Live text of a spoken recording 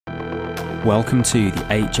Welcome to the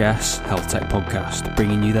HS Health Tech Podcast,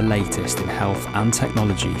 bringing you the latest in health and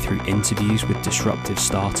technology through interviews with disruptive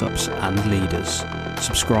startups and leaders.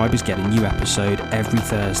 Subscribers get a new episode every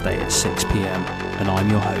Thursday at 6 p.m, and I'm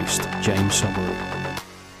your host, James Summery.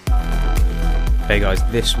 Hey guys,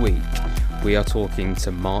 this week we are talking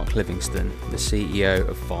to Mark Livingston, the CEO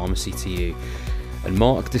of Pharmacy2U. And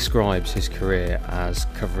Mark describes his career as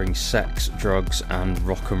covering sex, drugs, and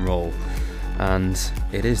rock and roll. And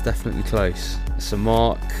it is definitely close. So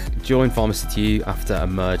Mark joined Pharmacy2U after a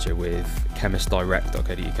merger with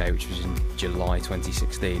chemistdirect.co.uk, which was in July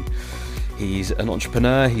 2016. He's an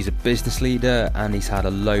entrepreneur, he's a business leader, and he's had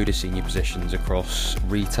a load of senior positions across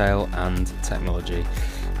retail and technology.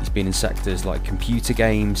 He's been in sectors like computer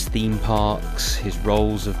games, theme parks. His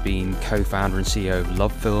roles have been co-founder and CEO of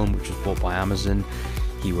Love Film, which was bought by Amazon.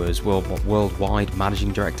 He was worldwide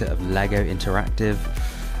managing director of Lego Interactive,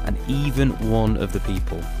 and even one of the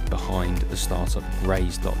people behind the startup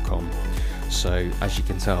Graze.com. So as you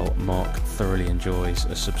can tell, Mark thoroughly enjoys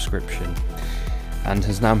a subscription and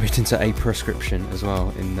has now moved into a prescription as well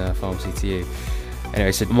in Pharmacy2U.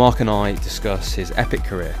 Anyway, so Mark and I discuss his epic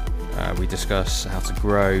career. We discuss how to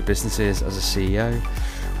grow businesses as a CEO.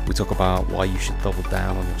 We talk about why you should double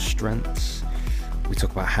down on your strengths. We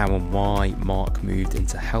talk about how and why Mark moved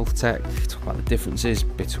into health tech. We talk about the differences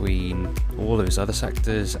between all of his other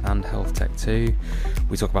sectors and health tech too.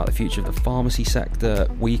 We talk about the future of the pharmacy sector.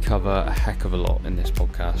 We cover a heck of a lot in this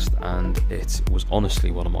podcast, and it was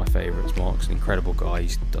honestly one of my favourites. Mark's an incredible guy.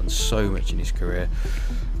 He's done so much in his career.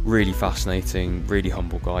 Really fascinating, really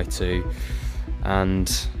humble guy too. And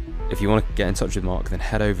if you want to get in touch with Mark, then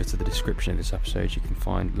head over to the description of this episode. You can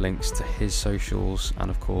find links to his socials and,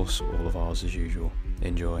 of course, all of ours as usual.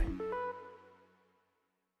 Enjoy.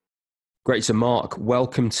 Great. So, Mark,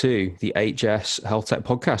 welcome to the HS Health Tech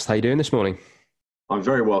Podcast. How are you doing this morning? I'm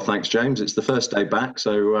very well, thanks, James. It's the first day back.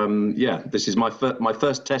 So, this is my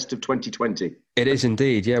first test of 2020. It is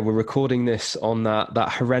indeed. Yeah, we're recording this on that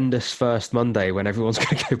horrendous first Monday when everyone's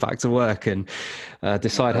going to go back to work and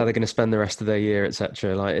decide how they're going to spend the rest of their year,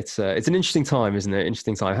 etc. Like it's an interesting time, isn't it?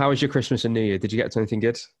 Interesting time. How was your Christmas and New Year? Did you get to anything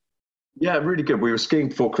good? Yeah, really good. We were skiing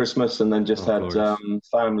before Christmas and then just had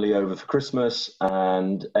family over for Christmas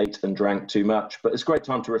and ate and drank too much. But it's a great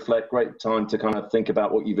time to reflect, great time to kind of think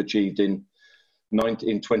about what you've achieved in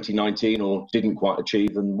 2019 or didn't quite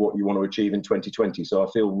achieve and what you want to achieve in 2020. So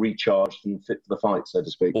I feel recharged and fit for the fight, so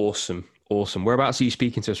to speak. Awesome. Whereabouts are you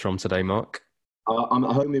speaking to us from today, Mark? I'm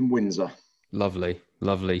at home in Windsor. Lovely.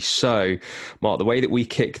 So, Mark, the way that we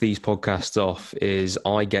kick these podcasts off is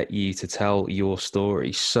I get you to tell your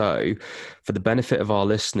story. So, for the benefit of our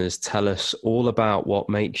listeners, tell us all about what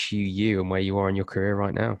makes you you and where you are in your career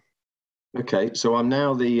right now. Okay, so I'm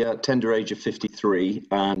now the tender age of 53,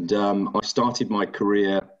 and I started my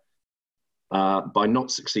career by not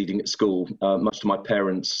succeeding at school, much to my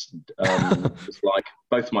parents' dislike.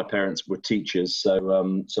 Both my parents were teachers, so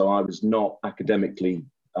I was not academically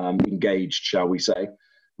engaged, shall we say.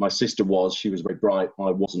 My sister was. She was very bright.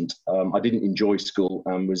 I wasn't. I didn't enjoy school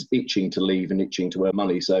and was itching to leave and itching to earn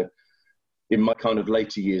money. So in my kind of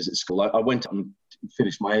later years at school, I went and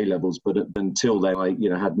finished my A-levels, but until then, I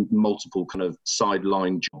had multiple kind of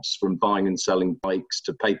sideline jobs, from buying and selling bikes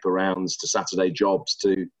to paper rounds to Saturday jobs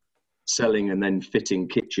to selling and then fitting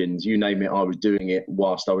kitchens. You name it, I was doing it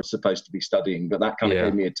whilst I was supposed to be studying. But that kind of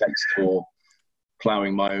gave me a taste for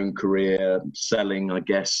ploughing my own career, selling, I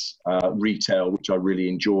guess, retail, which I really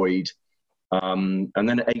enjoyed. And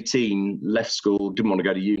then at 18, left school, didn't want to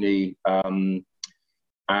go to uni,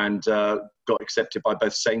 and got accepted by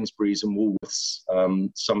both Sainsbury's and Woolworths.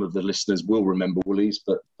 Some of the listeners will remember Woolies,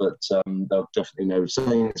 but they'll definitely know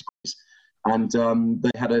Sainsbury's. And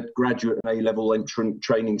they had a graduate and A-level entrant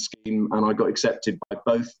training scheme, and I got accepted by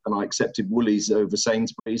both, and I accepted Woolies over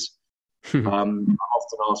Sainsbury's. I often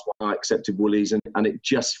asked why I accepted Woolies, and it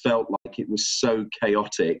just felt like it was so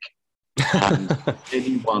chaotic. And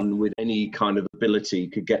anyone with any kind of ability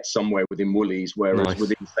could get somewhere within Woolies, whereas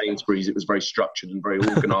within Sainsbury's it was very structured and very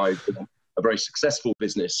organised and a very successful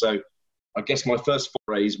business. So I guess my first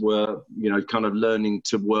forays were, kind of learning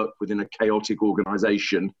to work within a chaotic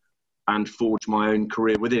organisation and forge my own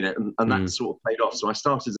career within it. And that sort of paid off. So I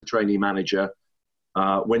started as a trainee manager,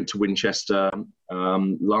 went to Winchester,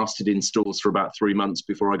 lasted in stores for about 3 months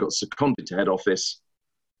before I got seconded to head office.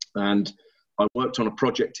 And I worked on a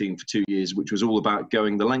project team for 2 years, which was all about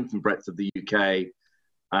going the length and breadth of the UK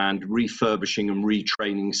and refurbishing and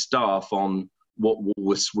retraining staff on what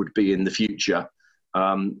Woolworths would be in the future,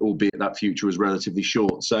 albeit that future was relatively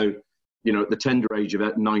short. So, at the tender age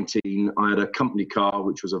of 19, I had a company car,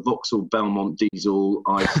 which was a Vauxhall Belmont diesel.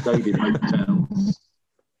 I stayed in hotels.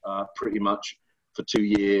 pretty much for 2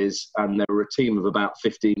 years, and there were a team of about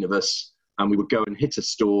 15 of us, and we would go and hit a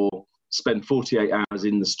store, spend 48 hours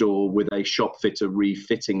in the store with a shop fitter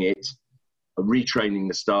refitting it, retraining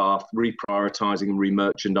the staff, reprioritising and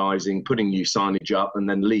remerchandising, putting new signage up, and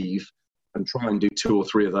then leave and try and do 2 or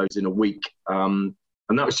 3 of those in a week. And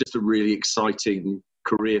that was just a really exciting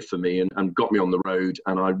career for me, and got me on the road,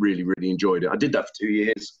 and I really, really enjoyed it. I did that for 2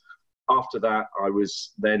 years. After that, I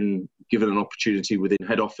was then given an opportunity within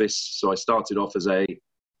head office. So I started off as a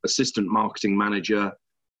assistant marketing manager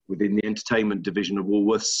within the entertainment division of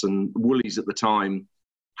Woolworths, and Woolies at the time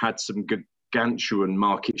had some gargantuan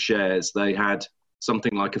market shares. They had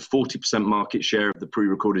something like a 40% market share of the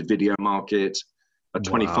pre-recorded video market, a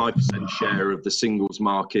 25% share of the singles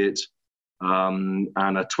market, and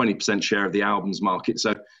a 20% share of the albums market.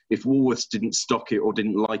 So if Woolworths didn't stock it or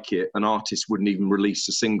didn't like it, an artist wouldn't even release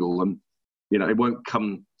a single. And, you know, it won't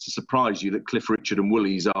come to surprise you that Cliff Richard and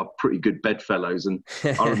Woolies are pretty good bedfellows. And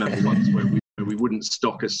I remember once where we wouldn't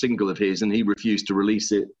stock a single of his, and he refused to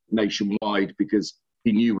release it nationwide because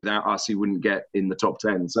he knew without us he wouldn't get in the top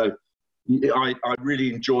 10. So I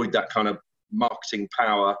really enjoyed that kind of marketing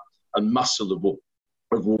power and muscle of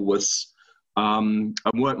Woolworths. And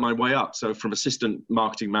worked my way up. So from assistant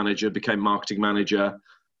marketing manager, became marketing manager,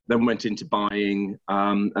 then went into buying,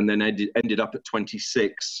 and then ended up at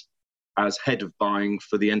 26 as head of buying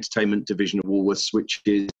for the entertainment division of Woolworths, which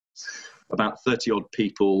is about 30 odd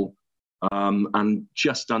people, and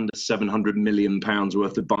just under £700 million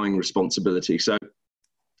worth of buying responsibility. So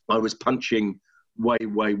I was punching way,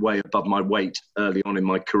 way, way above my weight early on in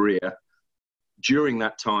my career. During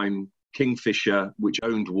that time, Kingfisher, which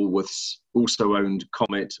owned Woolworths, also owned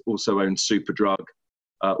Comet, also owned Superdrug,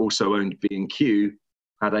 also owned B&Q,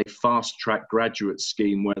 had a fast-track graduate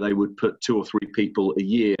scheme where they would put 2 or 3 people a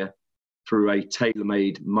year through a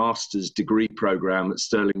tailor-made master's degree program at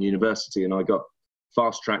Stirling University, and I got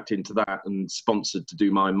fast-tracked into that and sponsored to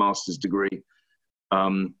do my master's degree.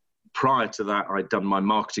 Prior to that, I'd done my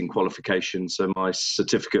marketing qualification, so my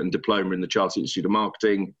certificate and diploma in the Chartered Institute of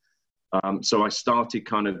Marketing. So I started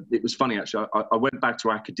it was funny actually, I went back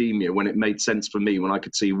to academia when it made sense for me, when I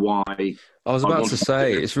could see why. I was about to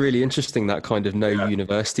say, it's really interesting, that kind of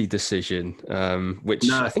university decision, which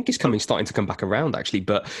I think is starting to come back around actually.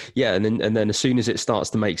 But yeah, and then as soon as it starts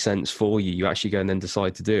to make sense for you, you actually go and then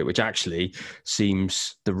decide to do it, which actually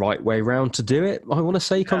seems the right way round to do it, I want to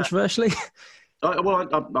say, controversially.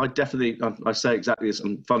 I definitely, I say exactly as,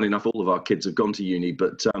 and funnily enough, all of our kids have gone to uni,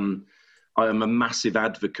 but I am a massive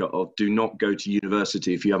advocate of do not go to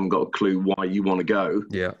university if you haven't got a clue why you want to go.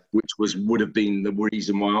 Yeah, which would have been the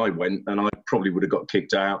reason why I went, and I probably would have got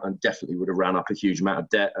kicked out, and definitely would have ran up a huge amount of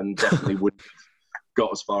debt, and definitely wouldn't have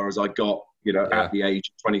got as far as I got, at the age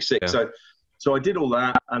of 26. Yeah. So I did all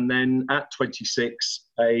that, and then at 26,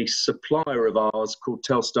 a supplier of ours called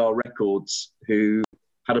Telstar Records, who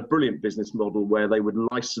had a brilliant business model where they would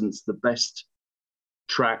license the best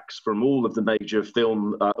tracks from all of the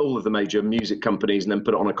major music companies and then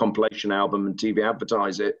put it on a compilation album and TV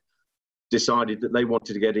advertise it, decided that they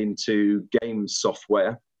wanted to get into game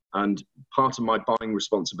software. And part of my buying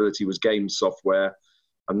responsibility was game software,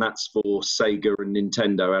 and that's for Sega and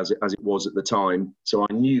Nintendo as it was at the time. So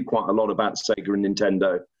I knew quite a lot about Sega and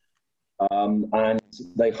Nintendo. And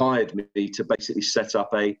they hired me to basically set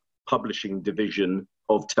up a publishing division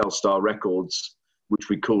of Telstar Records, which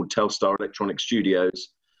we called Telstar Electronic Studios.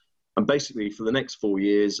 And basically for the next 4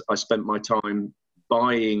 years, I spent my time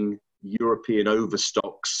buying European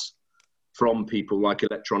overstocks from people like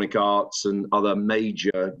Electronic Arts and other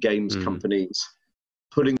major games companies,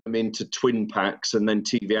 putting them into twin packs and then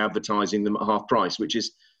TV advertising them at half price, which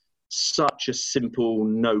is such a simple,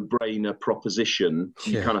 no-brainer proposition.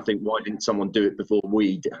 Yeah. You kind of think, why didn't someone do it before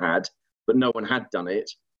we had? But no one had done it.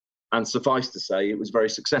 And suffice to say, it was very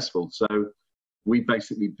successful. So we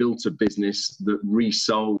basically built a business that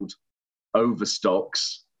resold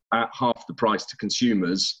overstocks at half the price to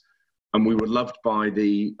consumers. And we were loved by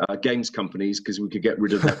the games companies because we could get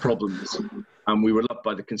rid of their problems. And we were loved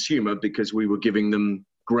by the consumer because we were giving them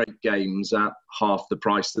great games at half the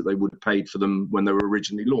price that they would have paid for them when they were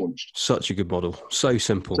originally launched. Such a good model. So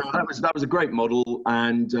simple. So that was a great model.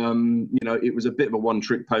 And, it was a bit of a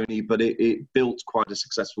one-trick pony, but it built quite a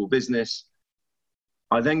successful business.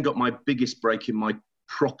 I then got my biggest break in my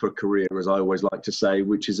proper career, as I always like to say,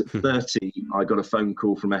 which is at 30, I got a phone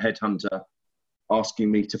call from a headhunter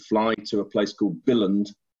asking me to fly to a place called Billund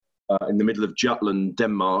in the middle of Jutland,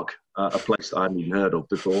 Denmark, a place that I hadn't even heard of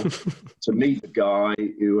before, to meet a guy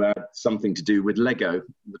who had something to do with Lego,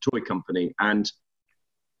 the toy company. And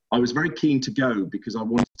I was very keen to go because I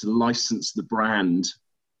wanted to license the brand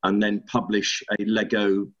and then publish a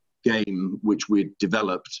Lego game which we'd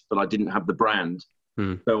developed, but I didn't have the brand.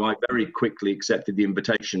 So I very quickly accepted the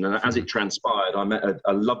invitation. And as it transpired, I met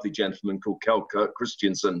a lovely gentleman called Kjell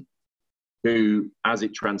Christiansen, who, as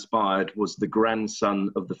it transpired, was the grandson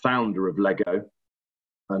of the founder of Lego.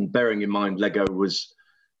 And bearing in mind, Lego was,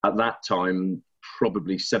 at that time,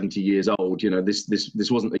 probably 70 years old. You know, this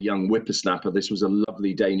wasn't a young whippersnapper. This was a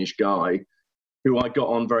lovely Danish guy who I got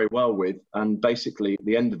on very well with. And basically, at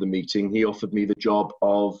the end of the meeting, he offered me the job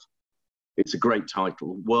of, it's a great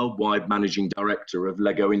title, Worldwide Managing Director of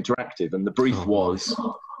Lego Interactive. And the brief was,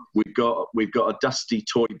 we've got a dusty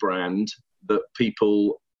toy brand that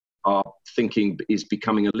people are thinking is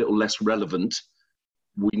becoming a little less relevant.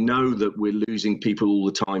 We know that we're losing people all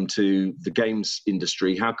the time to the games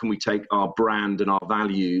industry. How can we take our brand and our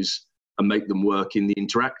values and make them work in the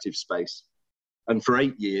interactive space? And for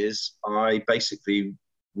 8 years, I basically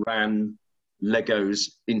ran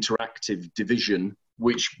Lego's interactive division,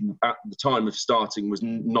 which at the time of starting was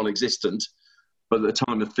non-existent, but at the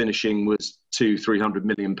time of finishing was 200-300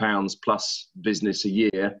 million pounds plus business a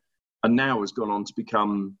year, and now has gone on to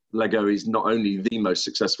become, Lego is not only the most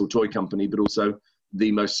successful toy company, but also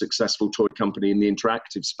the most successful toy company in the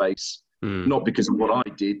interactive space. Not because of what I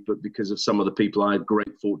did, but because of some of the people I had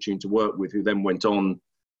great fortune to work with, who then went on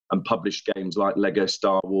and published games like Lego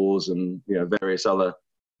Star Wars and, you know, various other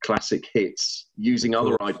classic hits using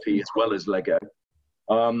other IP as well as Lego.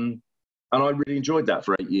 And I really enjoyed that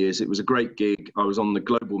for 8 years. It was a great gig. I was on the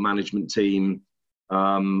global management team.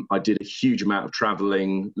 I did a huge amount of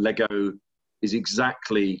traveling. Lego is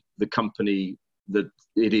exactly the company that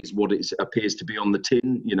it is, what it appears to be on the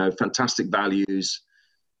tin. You know, fantastic values,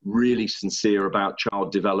 really sincere about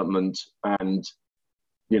child development, and,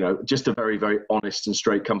 you know, just a very, very honest and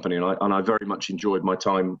straight company. And I very much enjoyed my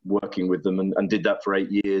time working with them, and did that for 8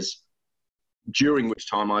 years, during which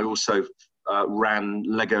time I also ran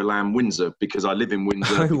Legoland Windsor, because I live in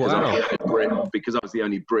Windsor, because I was the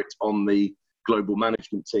only Brit on the global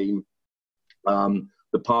management team.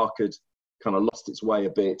 The park had kind of lost its way a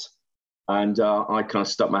bit, and I kind of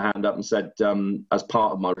stuck my hand up and said, as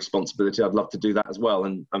part of my responsibility, I'd love to do that as well.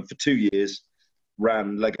 And for 2 years,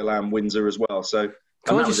 ran Legoland Windsor as well. So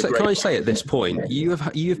can I say at this point,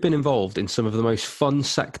 you've been involved in some of the most fun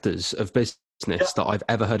sectors of business that I've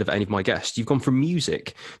ever heard of any of my guests. You've gone from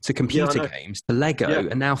music to computer games to Lego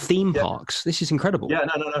and now theme parks. This is incredible.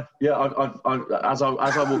 No. Yeah, as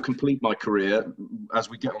I will complete my career, as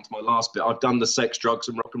we get onto my last bit, I've done the sex, drugs,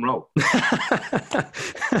 and rock and roll.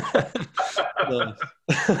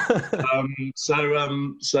 So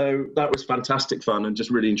that was fantastic fun and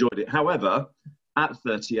just really enjoyed it. However, at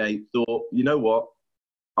 38, thought, you know what?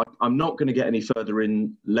 I'm not going to get any further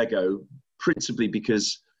in Lego, principally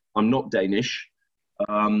because I'm not Danish,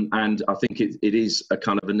 and I think it is a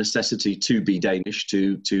kind of a necessity to be Danish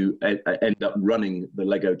to end up running the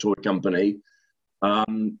Lego toy company.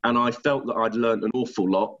 And I felt that I'd learned an awful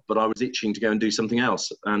lot, but I was itching to go and do something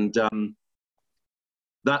else. And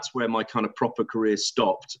that's where my kind of proper career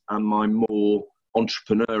stopped, and my more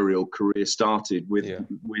entrepreneurial career started with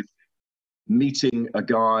meeting a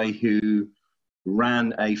guy who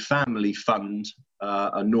ran a family fund,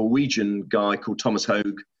 a Norwegian guy called Thomas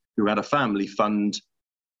Hogue, who had a family fund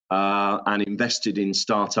and invested in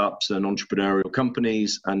startups and entrepreneurial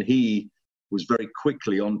companies. And he was very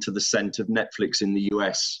quickly onto the scent of Netflix in the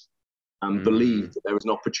US, and believed that there was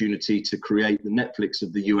an opportunity to create the Netflix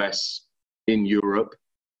of the US in Europe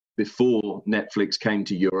before Netflix came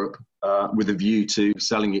to Europe, with a view to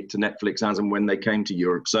selling it to Netflix as and when they came to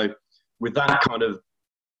Europe. So with that kind of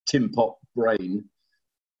tin pot brain,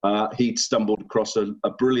 he'd stumbled across a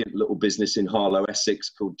brilliant little business in Harlow, Essex,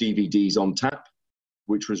 called DVDs on Tap,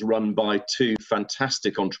 which was run by two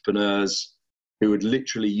fantastic entrepreneurs who had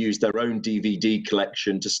literally used their own DVD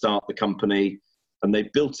collection to start the company. And they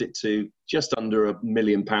built it to just under £1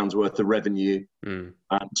 million worth of revenue. And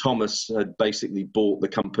Thomas had basically bought the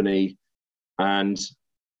company. And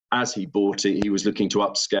as he bought it, he was looking to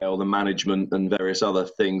upscale the management and various other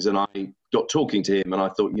things. And I got talking to him, and I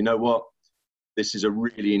thought, you know what? This is a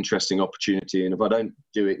really interesting opportunity. And if I don't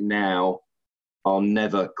do it now, I'll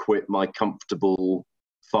never quit my comfortable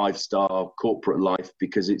 5-star corporate life,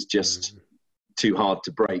 because it's just too hard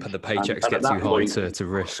to break. But the paychecks get too hard to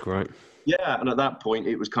risk, right? Yeah, and at that point,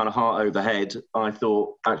 it was kind of heart over head. I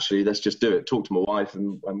thought, actually, let's just do it. Talked to my wife,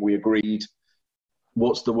 and we agreed,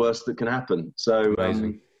 what's the worst that can happen? So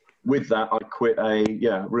with that, I quit a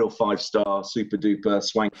real 5-star, super duper,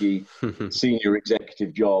 swanky senior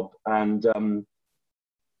executive job, and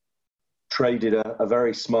traded a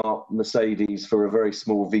very smart Mercedes for a very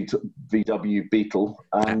small VW Beetle,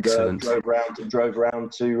 and drove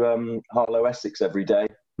around to Harlow, Essex every day.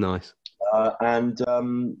 Nice. And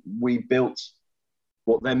we built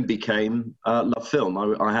what then became Love Film.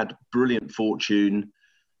 I had brilliant fortune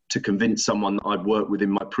to convince someone that I'd worked with in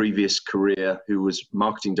my previous career, who was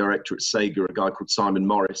marketing director at Sega, a guy called Simon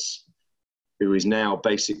Morris, who is now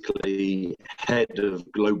basically head of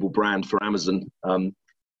global brand for Amazon.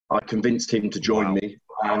 I convinced him to join me,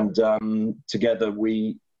 and together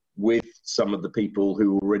we, with some of the people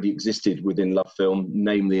who already existed within Love Film,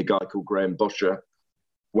 namely a guy called Graham Bosher,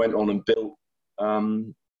 went on and built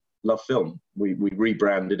Love Film. We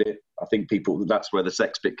rebranded it. I think that's where the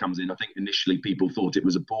sex bit comes in. I think initially people thought it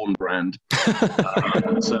was a porn brand.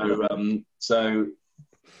 So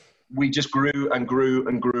we just grew and grew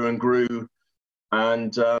and grew and grew.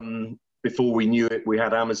 And before we knew it, we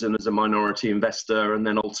had Amazon as a minority investor. And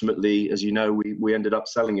then ultimately, as you know, we ended up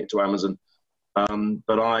selling it to Amazon.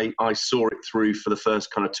 But I saw it through for the first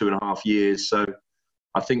kind of 2.5 years. So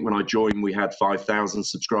I think when I joined, we had 5,000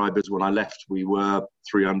 subscribers. When I left, we were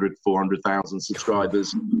 300, 400,000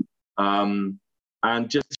 subscribers. And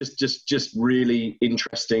just really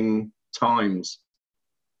interesting times.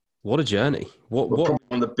 What a journey. What? One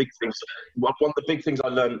of the big things I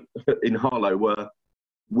learned in Harlow were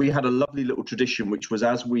we had a lovely little tradition, which was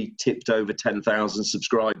as we tipped over 10,000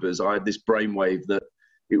 subscribers, I had this brainwave that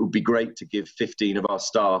it would be great to give 15 of our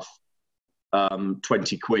staff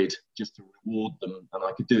 20 quid just to reward them, and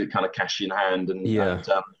I could do it kind of cash in hand. And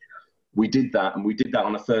we did that, and we did that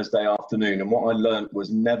on a Thursday afternoon. And what I learned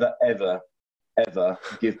was never, ever, ever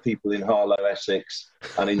give people in Harlow, Essex,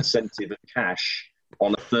 an incentive of cash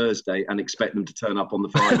on a Thursday and expect them to turn up on the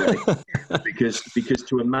Friday, because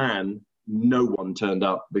to a man, no one turned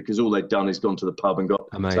up, because all they'd done is gone to the pub and got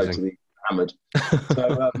totally hammered.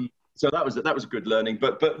 So that was a good learning,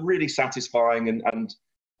 but really satisfying, and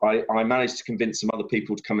I managed to convince some other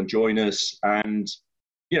people to come and join us, and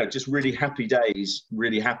just really happy days,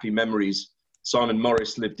 really happy memories. Simon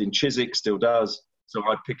Morris lived in Chiswick, still does. So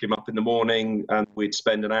I'd pick him up in the morning and we'd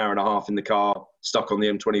spend an hour and a half in the car, stuck on the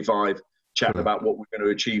M25, chatting about what we're going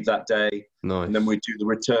to achieve that day. Nice. And then we'd do the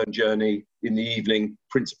return journey in the evening,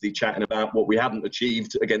 principally chatting about what we hadn't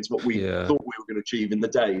achieved against what we thought we were going to achieve in the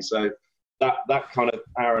day. So that kind of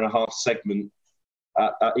hour and a half segment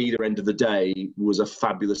at either end of the day was a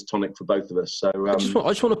fabulous tonic for both of us. So I just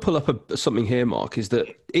want to pull up something here, Mark, is that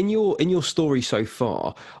in your story so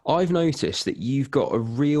far, I've noticed that you've got a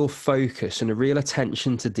real focus and a real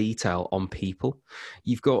attention to detail on people.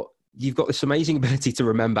 You've got this amazing ability to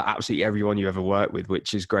remember absolutely everyone you ever worked with,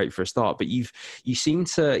 which is great for a start. But you seem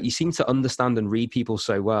to understand and read people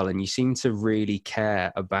so well, and you seem to really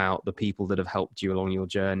care about the people that have helped you along your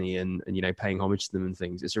journey, and paying homage to them and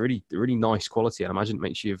things. It's a really nice quality, and I imagine it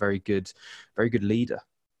makes you a very good leader.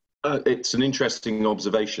 It's an interesting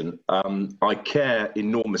observation. I care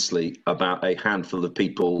enormously about a handful of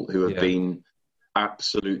people who have been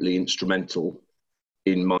absolutely instrumental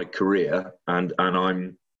in my career, and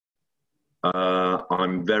I'm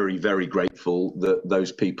very, very grateful that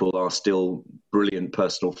those people are still brilliant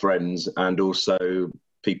personal friends, and also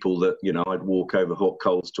people that, I'd walk over hot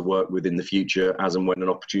coals to work with in the future as and when an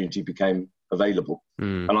opportunity became available.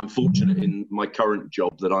 And I'm fortunate in my current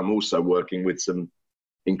job that I'm also working with some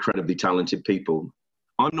incredibly talented people.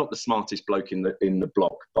 I'm not the smartest bloke in the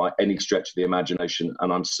block by any stretch of the imagination,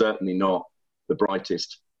 and I'm certainly not the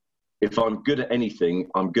brightest. If I'm good at anything,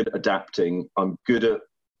 I'm good at adapting. I'm good at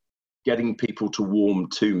getting people to warm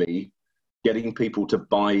to me, getting people to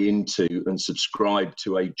buy into and subscribe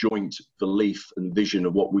to a joint belief and vision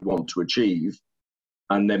of what we want to achieve,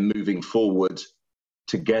 and then moving forward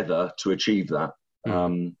together to achieve that.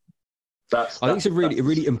 I think it's a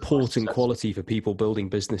really important quality for people building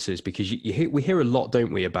businesses, because we hear a lot,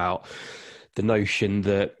 don't we, about the notion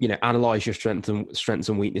that, analyze your strengths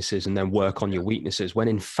and weaknesses and then work on your weaknesses, when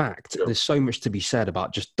in fact there's so much to be said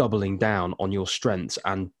about just doubling down on your strengths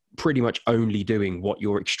and pretty much only doing what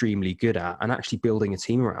you're extremely good at, and actually building a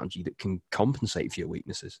team around you that can compensate for your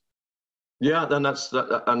weaknesses. Yeah, and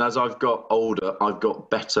and as I've got older, I've got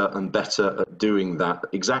better and better at doing that.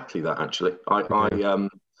 Exactly that, actually. I've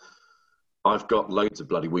got loads of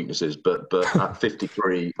bloody weaknesses, but at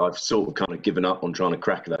 53, I've sort of kind of given up on trying to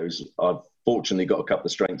crack those. I've fortunately got a couple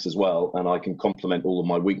of strengths as well, and I can complement all of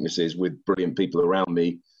my weaknesses with brilliant people around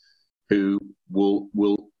me who will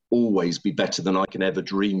always be better than I can ever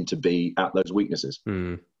dream to be at those weaknesses.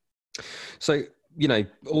 So,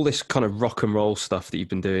 all this kind of rock and roll stuff that you've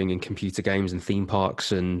been doing in computer games and theme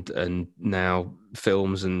parks and now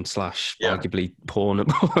films and / arguably porn,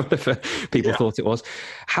 whatever people thought it was.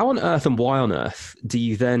 How on earth and why on earth do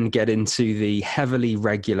you then get into the heavily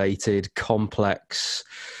regulated, complex,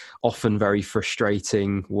 often very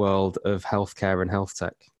frustrating world of healthcare and health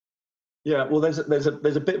tech? Yeah, well, there's a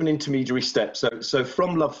bit of an intermediary step. So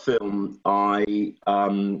from Love Film, I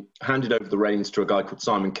handed over the reins to a guy called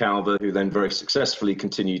Simon Calver, who then very successfully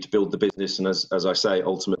continued to build the business. And as I say,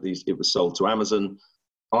 ultimately it was sold to Amazon.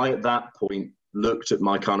 I at that point looked at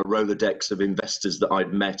my kind of Rolodex of investors that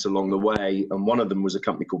I'd met along the way, and one of them was a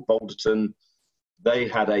company called Balderton. They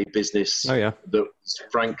had a business that was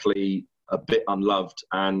frankly a bit unloved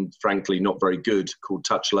and frankly not very good, called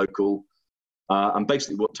Touch Local. And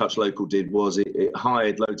basically what Touch Local did was it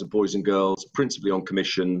hired loads of boys and girls, principally on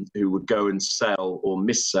commission, who would go and sell or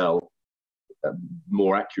missell,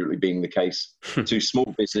 more accurately being the case, to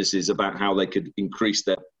small businesses about how they could increase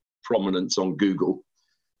their prominence on Google.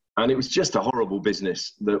 And it was just a horrible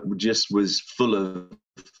business that just was full of,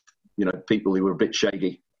 people who were a bit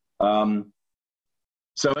shady.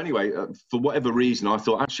 So anyway, for whatever reason, I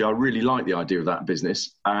thought, actually, I really like the idea of that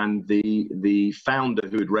business. And the founder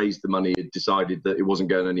who had raised the money had decided that it wasn't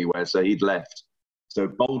going anywhere, so he'd left. So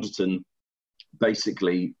Balderton,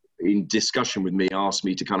 basically, in discussion with me, asked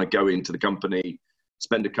me to kind of go into the company,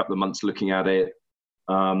 spend a couple of months looking at it.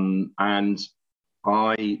 And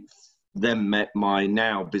I then met my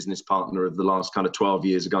now business partner of the last kind of 12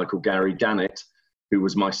 years, a guy called Gary Dannett, who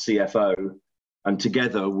was my CFO. And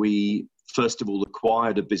together we, first of all,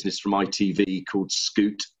 acquired a business from ITV called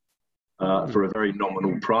Scoot for a very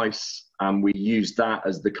nominal price. And we used that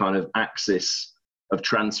as the kind of axis of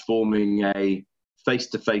transforming a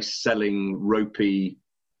face-to-face selling, ropey,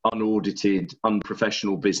 unaudited,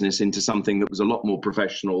 unprofessional business into something that was a lot more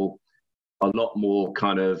professional, a lot more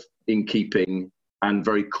kind of in keeping and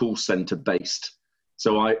very call center based.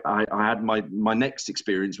 So I had my next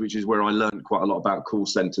experience, which is where I learned quite a lot about call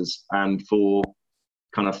centers. And for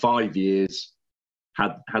kind of 5 years,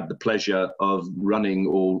 had the pleasure of running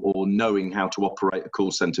or knowing how to operate a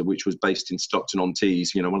call center, which was based in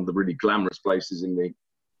Stockton-on-Tees, one of the really glamorous places in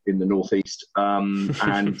the Northeast. And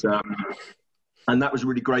that was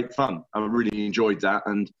really great fun. I really enjoyed that.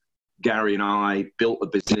 And Gary and I built a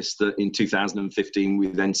business that in 2015 we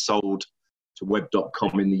then sold to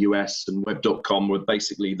Web.com in the US, and Web.com were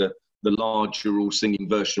basically the larger all-singing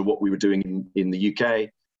version of what we were doing in the UK.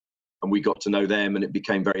 And we got to know them, and it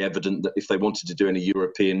became very evident that if they wanted to do any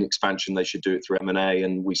European expansion, they should do it through M&A,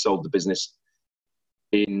 and we sold the business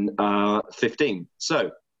in 15.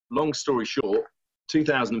 So long story short,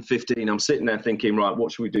 2015, I'm sitting there thinking, right,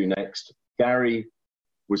 what should we do next? Gary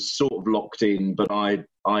was sort of locked in, but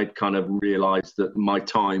I'd kind of realized that my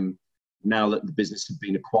time, now that the business had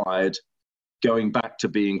been acquired, going back to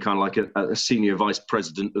being kind of like a senior vice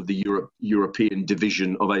president of the European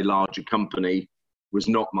division of a larger company was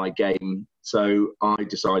not my game. So I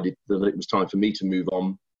decided that it was time for me to move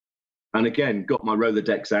on. And again, got my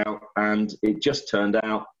Rolodex out, and it just turned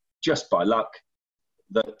out, just by luck,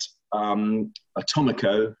 that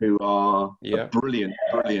Atomico, who are a brilliant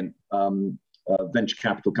venture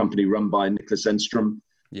capital company run by Nicholas Enstrom,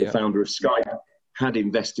 the founder of Skype, had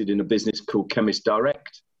invested in a business called Chemist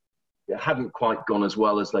Direct. It hadn't quite gone as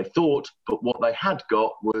well as they thought, but what they had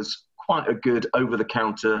got was quite a good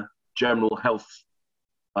over-the-counter general health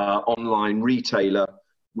online retailer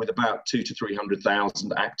with about 200,000 to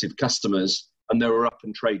 300,000 active customers, and they were up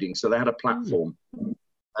and trading. So they had a platform.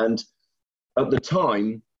 And at the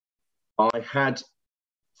time, I had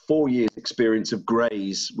 4 years experience of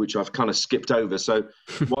Graze, which I've kind of skipped over. So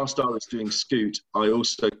whilst I was doing Scoot, I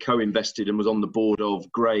also co-invested and was on the board of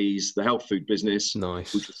Graze, the health food business,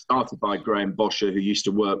 which was started by Graham Bosher, who used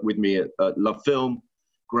to work with me at Love Film.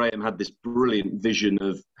 Graham had this brilliant vision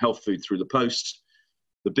of health food through the post.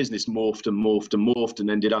 The business morphed and morphed and morphed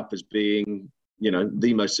and ended up as being,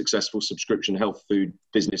 the most successful subscription health food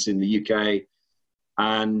business in the UK.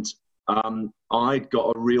 And I'd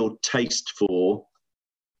got a real taste for,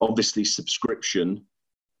 obviously, subscription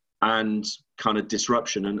and kind of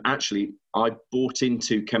disruption. And actually, I bought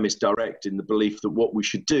into Chemist Direct in the belief that what we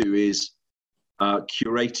should do is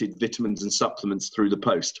curated vitamins and supplements through the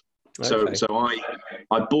post. Okay. So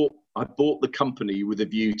I bought the company with a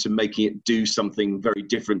view to making it do something very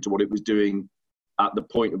different to what it was doing at the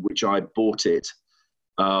point at which I bought it,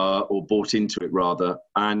 or bought into it rather.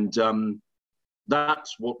 And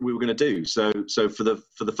that's what we were going to do. So for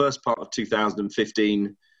the first part of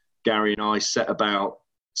 2015, Gary and I set about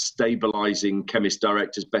stabilizing Chemist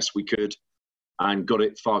Direct as best we could, and got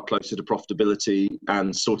it far closer to profitability,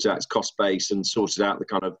 and sorted out its cost base and sorted out the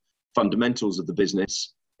kind of fundamentals of the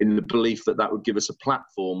business, in the belief that that would give us a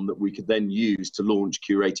platform that we could then use to launch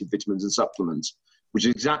curated vitamins and supplements, which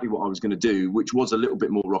is exactly what I was going to do, which was a little bit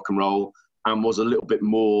more rock and roll and was a little bit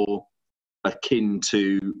more akin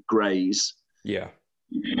to Graze. Yeah.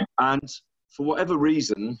 And for whatever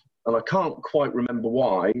reason, and I can't quite remember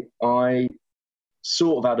why, I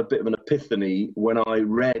sort of had a bit of an epiphany when I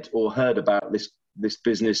read or heard about this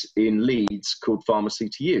business in Leeds called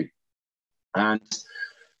Pharmacy2U. And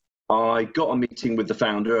I got a meeting with the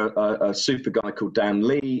founder, a super guy called Dan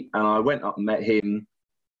Lee, and I went up and met him.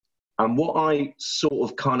 And what I sort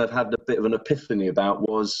of kind of had a bit of an epiphany about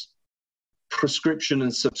was prescription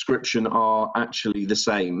and subscription are actually the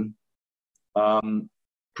same.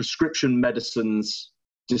 Prescription medicines,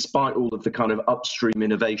 despite all of the kind of upstream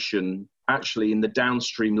innovation, actually in the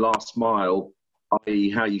downstream last mile, i.e.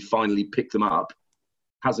 how you finally pick them up,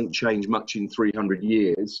 hasn't changed much in 300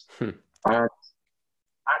 years. And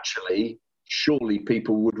actually, surely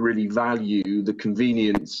people would really value the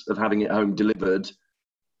convenience of having it home delivered.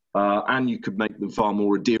 And you could make them far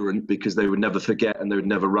more adherent because they would never forget and they would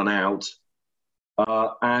never run out.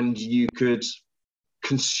 And you could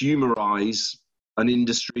consumerize an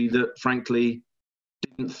industry that, frankly,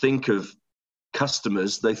 didn't think of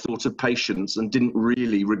customers. They thought of patients and didn't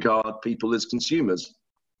really regard people as consumers.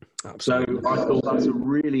 Absolutely. So I thought that's a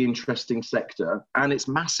really interesting sector, and it's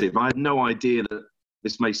massive. I had no idea that,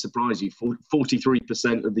 this may surprise you,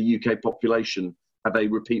 43% of the UK population have a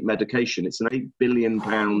repeat medication. It's an £8 billion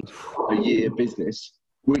a year business,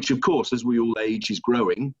 which, of course, as we all age, is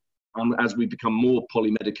growing. And as we become more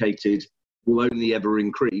polymedicated, will only ever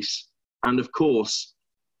increase. And, of course,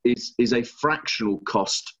 is a fractional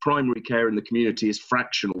cost. Primary care in the community is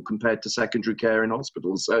fractional compared to secondary care in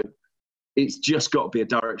hospitals. So it's just got to be a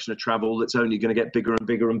direction of travel that's only going to get bigger and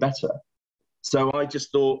bigger and better. So I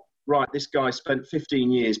just thought, right, this guy spent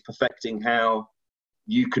 15 years perfecting how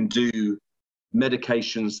you can do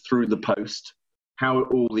medications through the post, how it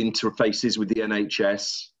all interfaces with the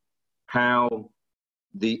NHS, how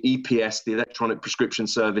the EPS, the electronic prescription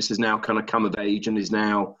service, has now kind of come of age and is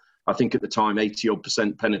now, I think at the time,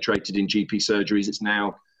 80% penetrated in GP surgeries. It's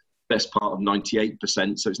now best part of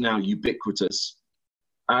 98%. So it's now ubiquitous.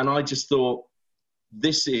 And I just thought,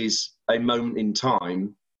 this is a moment in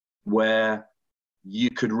time where you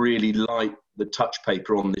could really light the touch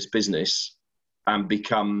paper on this business and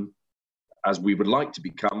become, as we would like to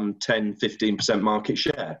become, 10, 15% market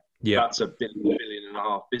share. Yeah. That's a billion and a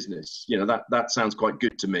half business. You know, that sounds quite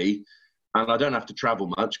good to me. And I don't have to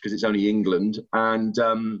travel much because it's only England. And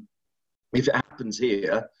if it happens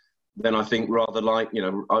here, then I think rather like, you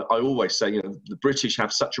know, I always say, you know, the British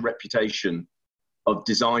have such a reputation of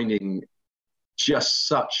designing just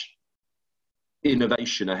such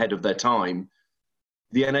innovation ahead of their time.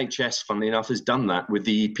 The NHS, funnily enough, has done that with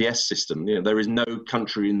the EPS system. You know, there is no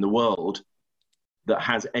country in the world that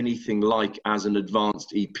has anything like as an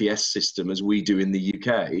advanced EPS system as we do in the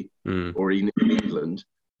UK or in England.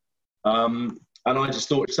 And I just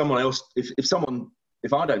thought, if someone else,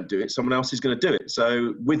 if I don't do it, someone else is going to do it.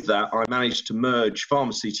 So with that, I managed to merge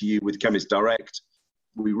Pharmacy2U with Chemist Direct.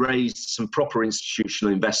 We raised some proper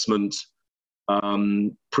institutional investment,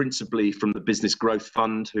 principally from the Business Growth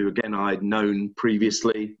Fund, who, again, I had known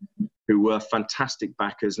previously, who were fantastic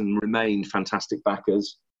backers and remained fantastic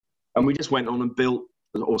backers. And we just went on and built,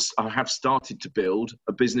 or I have started to build,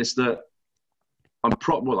 a business that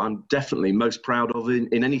I'm definitely most proud of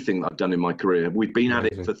in anything that I've done in my career. We've been at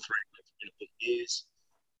it for 3 years.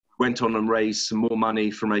 Went on and raised some more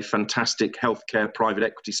money from a fantastic healthcare private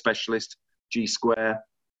equity specialist, G Square,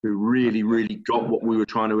 who really, really got what we were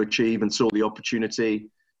trying to achieve and saw the opportunity.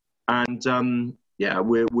 And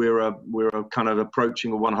we're kind of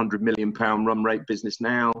approaching a £100 million run rate business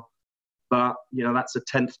now. But, you know, that's a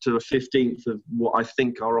 10th to a 15th of what I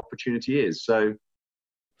think our opportunity is. So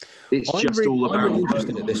it's all about... I'm really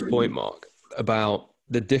interested at this point, Mark, about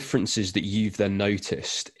the differences that you've then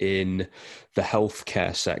noticed in the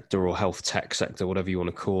healthcare sector or health tech sector, whatever you want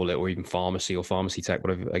to call it, or even pharmacy or pharmacy tech,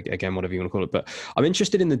 whatever you want to call it. But I'm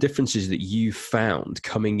interested in the differences that you found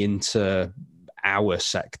coming into our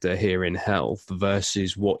sector here in health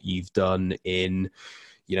versus what you've done in,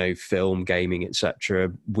 you know, film, gaming, etc.,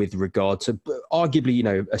 with regard to arguably, you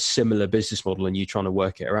know, a similar business model and you trying to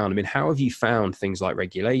work it around. I mean, how have you found things like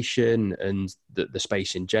regulation and the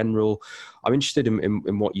space in general? I'm interested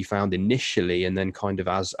in what you found initially and then kind of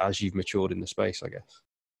as you've matured in the space, I guess.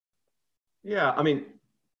 Yeah, I mean,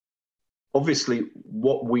 obviously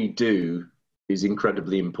what we do is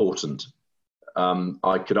incredibly important.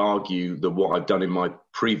 I could argue that what I've done in my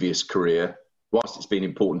previous career, whilst it's been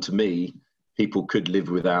important to me, people could live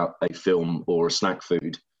without a film or a snack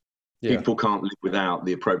food. Yeah. People can't live without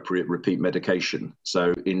the appropriate repeat medication.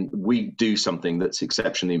 So we do something that's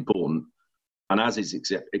exceptionally important. And as is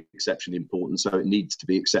exceptionally important, so it needs to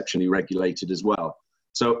be exceptionally regulated as well.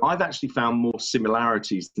 So I've actually found more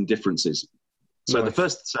similarities than differences. So nice. The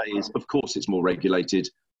first to say is, of course, it's more regulated,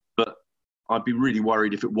 I'd be really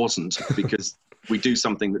worried if it wasn't, because we do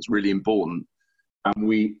something that's really important, and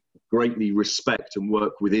we greatly respect and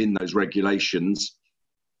work within those regulations,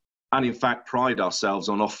 and in fact pride ourselves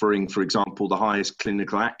on offering, for example, the highest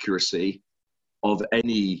clinical accuracy of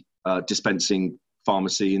any dispensing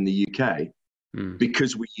pharmacy in the UK,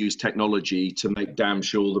 because we use technology to make damn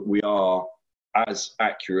sure that we are as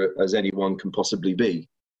accurate as anyone can possibly be.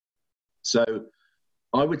 So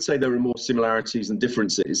I would say there are more similarities than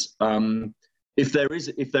differences. If there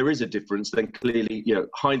is a difference, then clearly,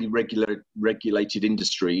 highly regulated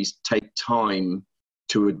industries take time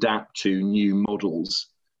to adapt to new models.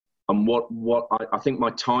 And what I think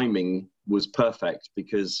my timing was perfect,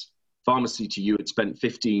 because Pharmacy2U had spent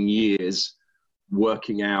 15 years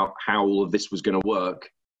working out how all of this was going to work,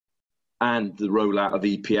 and the rollout of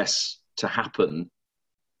EPS to happen.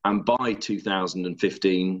 And by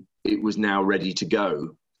 2015, it was now ready to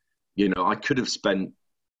go. I could have spent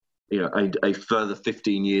a further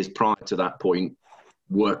 15 years prior to that point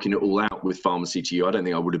working it all out with Pharmacy2U. I don't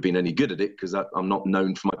think I would have been any good at it, because I'm not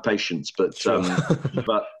known for my patience. But sure.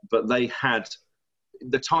 but they had,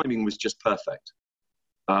 the timing was just perfect.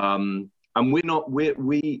 And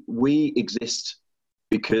we exist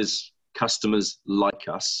because customers like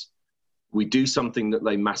us. We do something that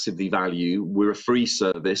they massively value. We're a free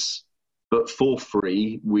service, but for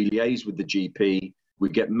free. We liaise with the GP. We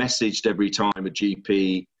get messaged every time a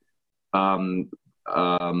GP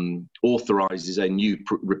authorizes a new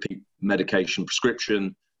repeat medication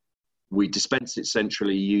prescription. We dispense it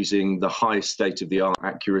centrally using the highest state-of-the-art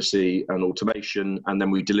accuracy and automation, and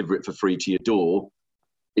then we deliver it for free to your door.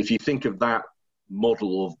 If you think of that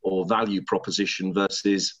model or value proposition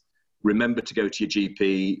versus remember to go to your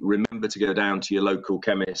GP, remember to go down to your local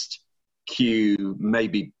chemist, queue,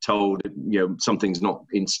 maybe told something's not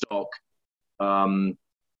in stock,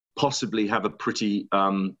 possibly have a pretty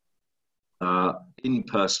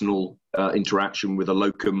impersonal interaction with a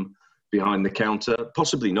locum behind the counter,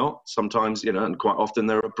 possibly not. Sometimes, and quite often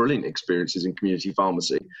there are brilliant experiences in community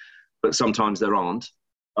pharmacy, but sometimes there aren't.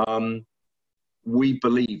 We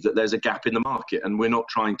believe that there's a gap in the market, and we're not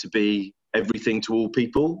trying to be everything to all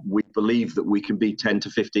people. We believe that we can be 10 to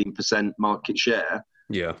 15% market share.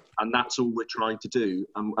 Yeah. And that's all we're trying to do.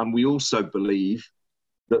 And we also believe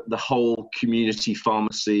that the whole community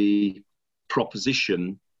pharmacy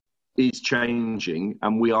proposition is changing,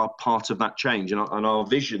 and we are part of that change. And our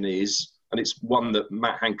vision is, and it's one that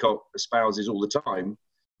Matt Hancock espouses all the time,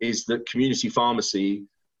 is that community pharmacy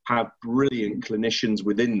have brilliant clinicians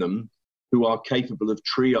within them who are capable of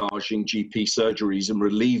triaging GP surgeries and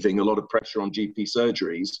relieving a lot of pressure on GP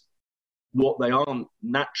surgeries. What they aren't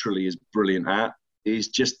naturally as brilliant at is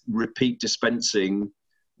just repeat dispensing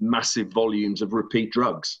massive volumes of repeat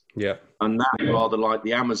drugs. Yeah. And that, rather like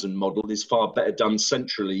the Amazon model, is far better done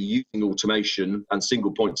centrally using automation and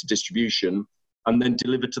single points of distribution, and then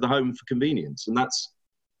delivered to the home for convenience. And that's,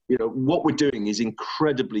 what we're doing is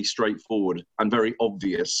incredibly straightforward and very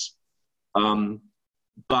obvious.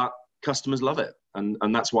 But customers love it. And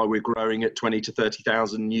that's why we're growing at 20 to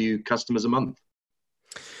 30,000 new customers a month.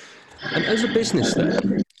 And as a business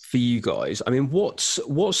then, for you guys, I mean, what's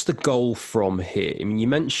the goal from here? I mean, you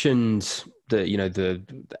mentioned the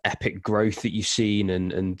epic growth that you've seen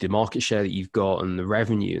and the market share that you've got and the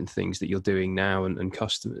revenue and things that you're doing now and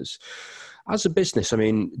customers. As a business, I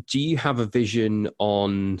mean, do you have a vision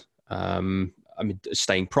on,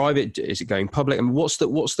 staying private? Is it going public? I mean, what's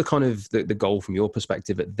the kind of the goal from your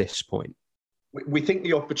perspective at this point? We think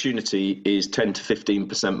the opportunity is 10 to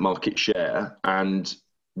 15% market share, and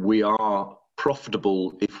we are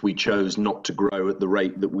profitable if we chose not to grow at the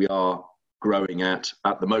rate that we are growing at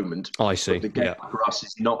the moment. I see. But the game for us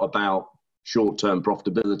is not about short-term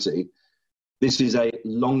profitability. This is a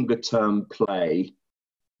longer-term play,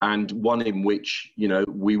 and one in which,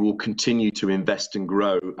 we will continue to invest and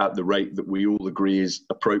grow at the rate that we all agree is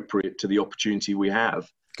appropriate to the opportunity we have.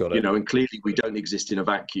 Got it. And clearly we don't exist in a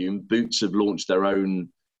vacuum. Boots have launched their own,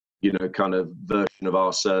 kind of version of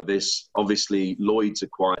our service. Obviously, Lloyd's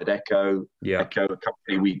acquired Echo. Yeah. Echo, a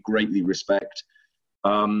company we greatly respect.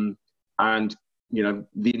 And,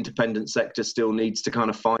 the independent sector still needs to kind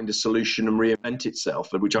of find a solution and reinvent itself,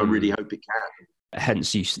 which I really hope it can.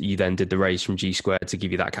 Hence, you then did the raise from G Squared to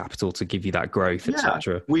give you that capital, to give you that growth,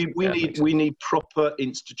 etc. We need proper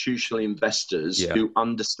institutional investors who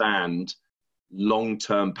understand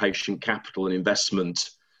long-term patient capital and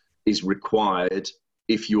investment is required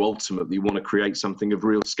if you ultimately want to create something of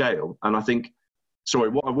real scale. And I think,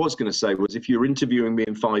 what I was going to say was, if you're interviewing me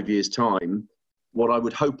in 5 years' time, what I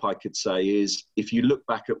would hope I could say is, if you look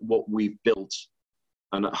back at what we've built,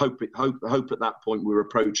 and I hope at that point we're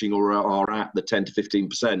approaching or are at the 10 to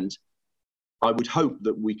 15%, I would hope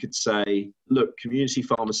that we could say, look, community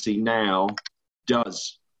pharmacy now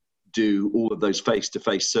does do all of those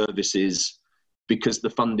face-to-face services because the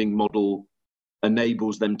funding model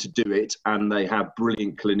enables them to do it, and they have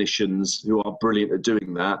brilliant clinicians who are brilliant at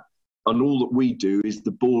doing that. And all that we do is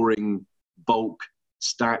the boring bulk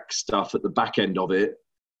stack stuff at the back end of it,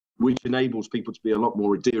 which enables people to be a lot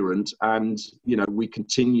more adherent. And, you know, we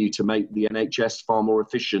continue to make the NHS far more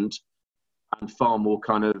efficient and far more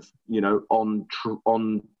kind of, you know, on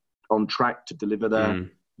track to deliver their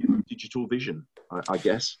digital vision, I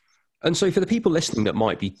guess. And so for the people listening that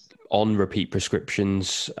might be on repeat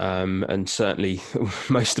prescriptions, and certainly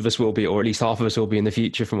most of us will be, or at least half of us will be in the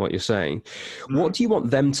future from what you're saying, what do you want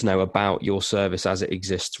them to know about your service as it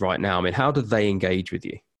exists right now? I mean, how do they engage with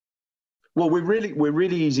you? Well, we're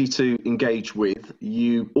really easy to engage with.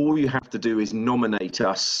 All you have to do is nominate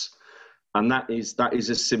us, and that is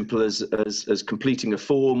as simple as completing a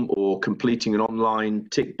form or completing an online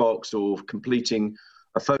tick box or completing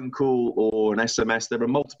a phone call or an SMS. There are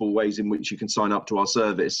multiple ways in which you can sign up to our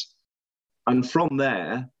service. And from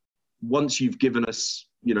there, once you've given us,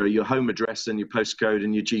 you know, your home address and your postcode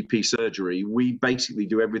and your GP surgery, we basically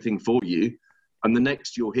do everything for you. And the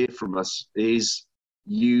next you'll hear from us is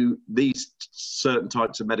these certain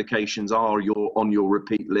types of medications are on your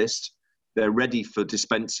repeat list. They're ready for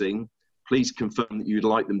dispensing. Please confirm that you'd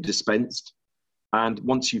like them dispensed. And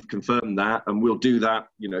once you've confirmed that, and we'll do that,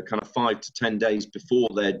 you know, kind of 5 to 10 days before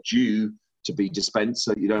they're due to be dispensed,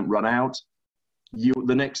 so you don't run out.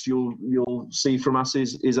 The next you'll see from us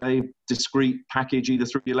is a discreet package, either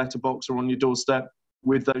through your letterbox or on your doorstep,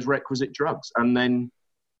 with those requisite drugs. And then,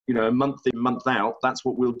 you know, month in, month out, that's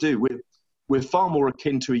what we'll do. We're far more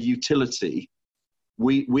akin to a utility.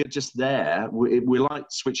 We're just there. We're like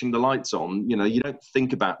switching the lights on. You know, you don't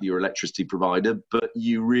think about your electricity provider, but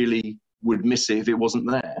you really would miss it if it wasn't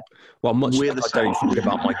there. Well, much like I don't think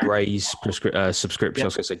about my Gray's subscription, I was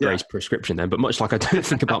going to say Gray's prescription then, but much like I don't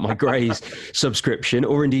think about my Gray's subscription,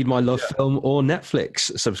 or indeed my Love Film or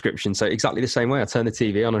Netflix subscription. So exactly the same way, I turn the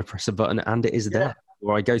TV on and press a button and it is there.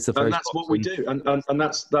 Or I go to the and that's what we do, and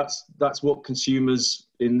that's what consumers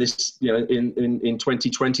in this, you know, in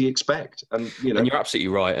 2020 expect. And you know, and you're absolutely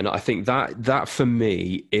right. And I think that for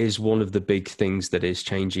me is one of the big things that is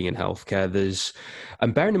changing in healthcare.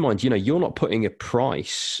 And bearing in mind, you know, you're not putting a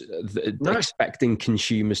price expecting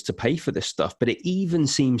consumers to pay for this stuff, but it even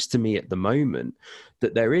seems to me at the moment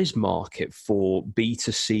that there is market for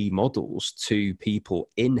B2C models to people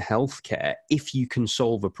in healthcare if you can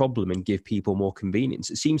solve a problem and give people more convenience.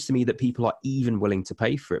 It seems to me that people are even willing to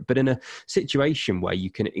pay for it. But in a situation where you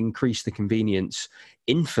can increase the convenience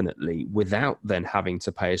infinitely without then having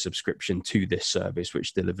to pay a subscription to this service,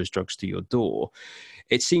 which delivers drugs to your door,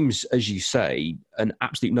 it seems, as you say, an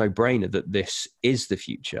absolute no-brainer that this is the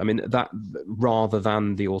future. I mean, that rather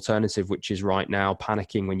than the alternative, which is right now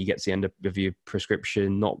panicking when you get to the end of your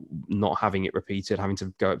prescription, not having it repeated, having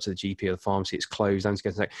to go up to the GP or the pharmacy, it's closed, and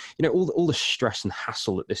you know, all the stress and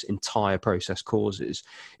hassle that this entire process causes.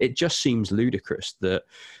 It just seems ludicrous that,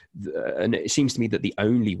 and it seems to me that the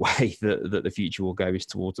only way that the future will go is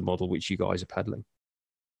towards a model which you guys are peddling.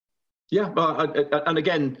 Yeah, but and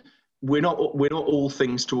again, we're not all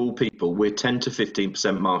things to all people. We're 10 to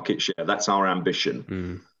 15% market share. That's our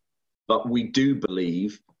ambition. But we do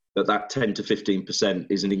believe that 10 to 15%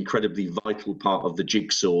 is an incredibly vital part of the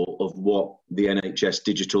jigsaw of what the NHS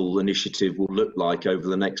digital initiative will look like over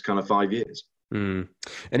the next kind of 5 years. And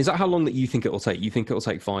is that how long that you think it will take? You think it will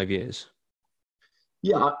take 5 years?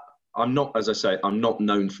 Yeah, I'm not, as I say, I'm not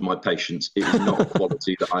known for my patience. It is not a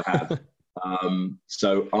quality that I have.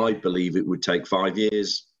 So I believe it would take 5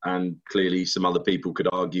 years, and clearly some other people could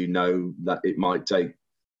argue, no, that it might take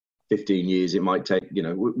 15 years. It might take, you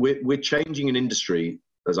know, we're changing an industry,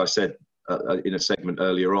 as I said in a segment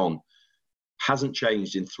earlier on, hasn't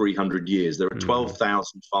changed in 300 years. There are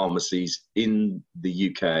 12,000 pharmacies in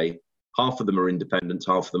the UK. Half of them are independents,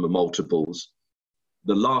 half of them are multiples.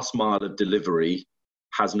 The last mile of delivery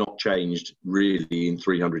has not changed really in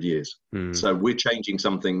 300 years. So we're changing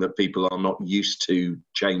something that people are not used to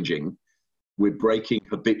changing. We're breaking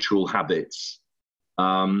habitual habits.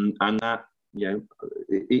 And that, you know,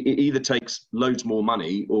 it either takes loads more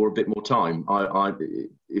money or a bit more time.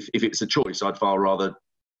 If it's a choice, I'd far rather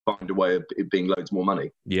find a way of it being loads more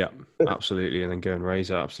money. Yeah, absolutely. And then go and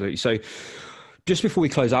raise it. Absolutely. So Just before we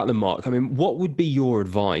close out, then, Mark, I mean, what would be your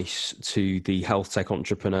advice to the health tech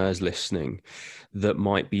entrepreneurs listening that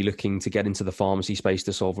might be looking to get into the pharmacy space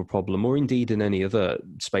to solve a problem, or indeed in any other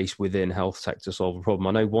space within health tech to solve a problem?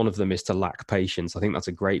 I know one of them is to lack patience. I think that's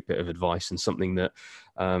a great bit of advice and something that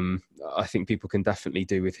I think people can definitely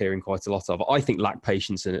do with hearing quite a lot of. I think lack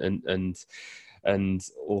patience and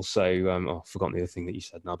also, I've forgotten the other thing that you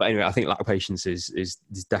said now. But anyway, I think lack of patience is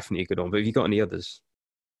definitely a good one. But have you got any others?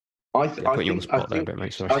 I think, I'm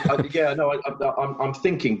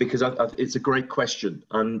thinking because it's a great question.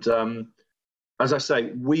 And as I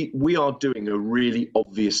say, we are doing a really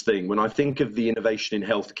obvious thing. When I think of the innovation in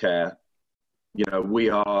healthcare, you know, we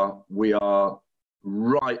are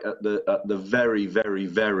right at the very, very,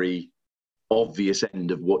 very obvious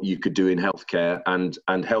end of what you could do in healthcare, and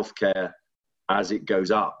healthcare as it goes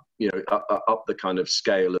up, you know, up the kind of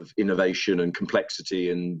scale of innovation and complexity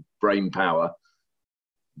and brain power.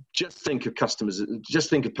 Just think of customers, just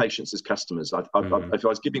think of patients as customers. If I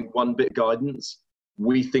was giving one bit of guidance,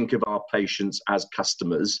 we think of our patients as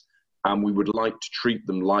customers, and we would like to treat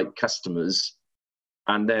them like customers.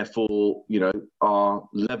 And therefore, you know, our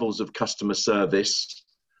levels of customer service,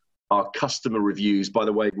 our customer reviews, by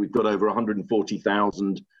the way, we've got over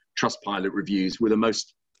 140,000 Trustpilot reviews. We're the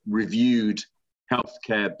most reviewed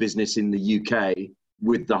healthcare business in the UK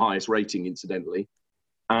with the highest rating, incidentally.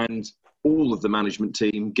 And all of the management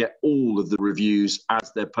team get all of the reviews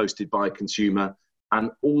as they're posted by a consumer,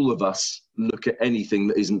 and all of us look at anything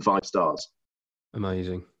that isn't 5 stars.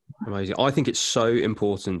 Amazing. I think it's so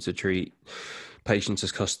important to treat patients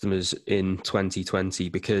as customers in 2020,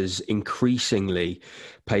 because increasingly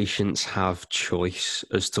patients have choice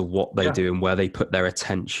as to what they do and where they put their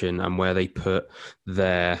attention and where they put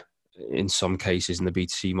their, in some cases in the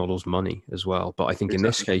B2C models, money as well. But I think in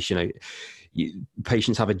this case, you know,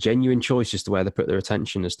 patients have a genuine choice as to where they put their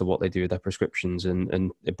attention, as to what they do with their prescriptions,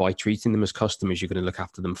 and by treating them as customers, you're going to look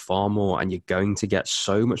after them far more, and you're going to get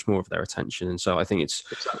so much more of their attention. And so I think it's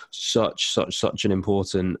such an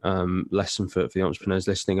important lesson for the entrepreneurs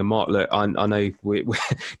listening. And Mark, look, I know we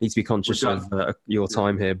need to be conscious of your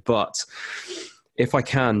time here, but if I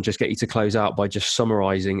can just get you to close out by just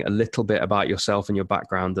summarizing a little bit about yourself and your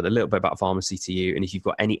background, and a little bit about Pharmacy2U, and if you've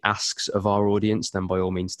got any asks of our audience, then by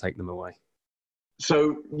all means take them away.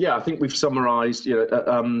 So, yeah, I think we've summarized, you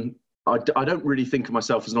know, I don't really think of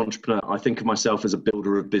myself as an entrepreneur. I think of myself as a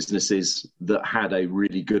builder of businesses that had a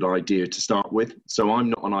really good idea to start with. So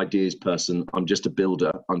I'm not an ideas person. I'm just a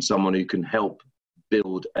builder. I'm someone who can help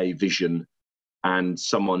build a vision, and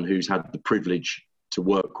someone who's had the privilege to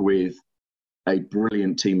work with a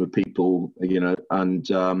brilliant team of people, you know, and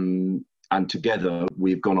together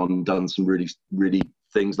we've gone on and done some really, really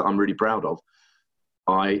things that I'm really proud of.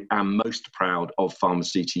 I am most proud of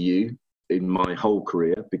Pharmacy2U in my whole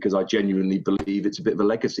career, because I genuinely believe it's a bit of a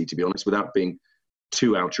legacy, to be honest, without being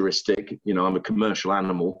too altruistic. You know, I'm a commercial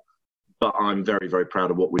animal, but I'm very, very proud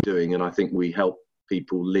of what we're doing. And I think we help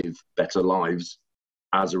people live better lives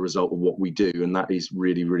as a result of what we do. And that is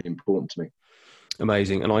really, really important to me.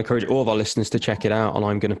 Amazing. And I encourage all of our listeners to check it out. And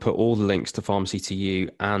I'm going to put all the links to Pharmacy2U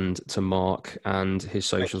and to Mark and his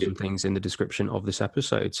socials and things in the description of this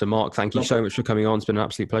episode. So Mark, thank you so much for coming on. It's been an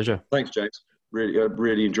absolute pleasure. Thanks, James.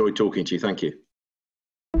 Really enjoyed talking to you. Thank you.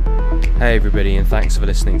 Hey everybody, and thanks for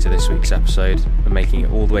listening to this week's episode and making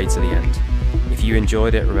it all the way to the end. If you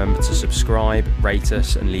enjoyed it, remember to subscribe, rate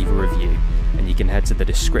us, and leave a review. And you can head to the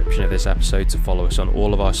description of this episode to follow us on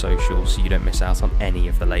all of our socials so you don't miss out on any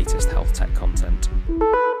of the latest health tech content.